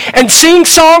in and sing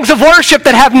songs of worship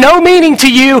that have no meaning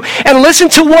to you and listen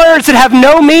to words that have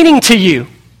no meaning to you.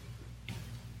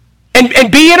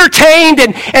 And be entertained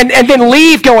and then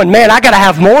leave going, man, I got to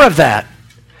have more of that.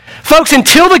 Folks,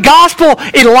 until the gospel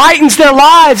enlightens their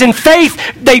lives and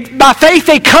by faith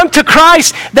they come to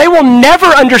Christ, they will never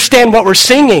understand what we're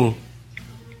singing.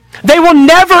 They will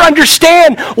never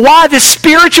understand why the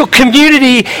spiritual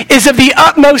community is of the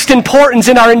utmost importance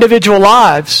in our individual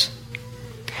lives.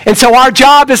 And so our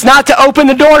job is not to open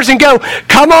the doors and go,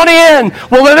 come on in,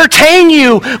 we'll entertain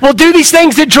you, we'll do these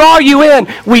things that draw you in.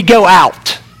 We go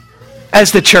out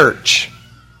as the church.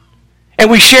 And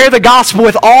we share the gospel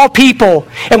with all people,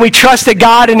 and we trust that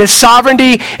God in his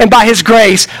sovereignty and by his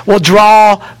grace will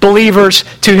draw believers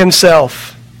to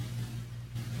himself.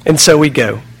 And so we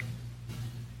go.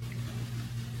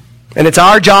 And it's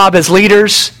our job as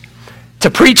leaders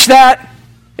to preach that.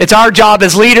 It's our job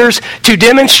as leaders to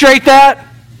demonstrate that,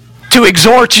 to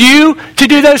exhort you to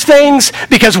do those things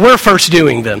because we're first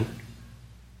doing them.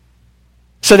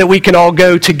 So that we can all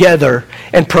go together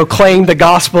and proclaim the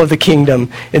gospel of the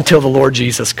kingdom until the Lord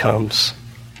Jesus comes.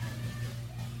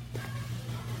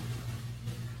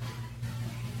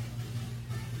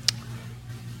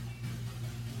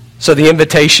 So the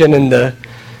invitation and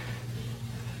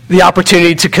the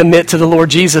opportunity to commit to the Lord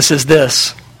Jesus is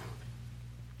this.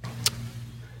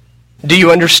 Do you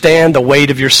understand the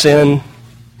weight of your sin?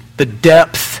 The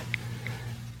depth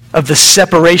of the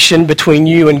separation between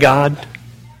you and God?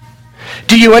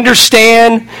 Do you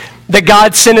understand that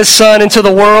God sent his Son into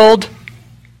the world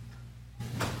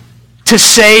to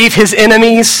save his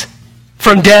enemies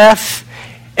from death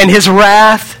and his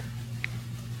wrath?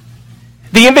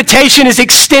 The invitation is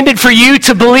extended for you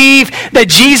to believe that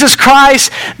Jesus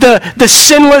Christ, the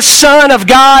sinless Son of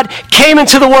God, came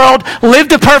into the world,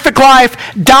 lived a perfect life,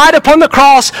 died upon the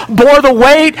cross, bore the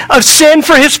weight of sin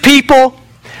for his people,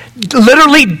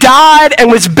 literally died and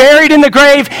was buried in the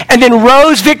grave, and then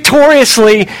rose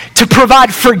victoriously to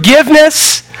provide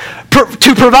forgiveness,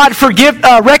 to provide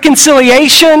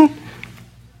reconciliation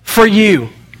for you.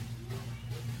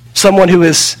 Someone who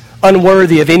is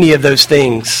unworthy of any of those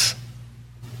things.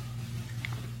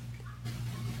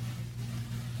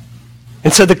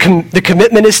 And so the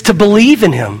commitment is to believe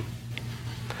in him.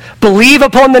 Believe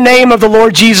upon the name of the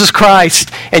Lord Jesus Christ,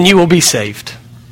 and you will be saved.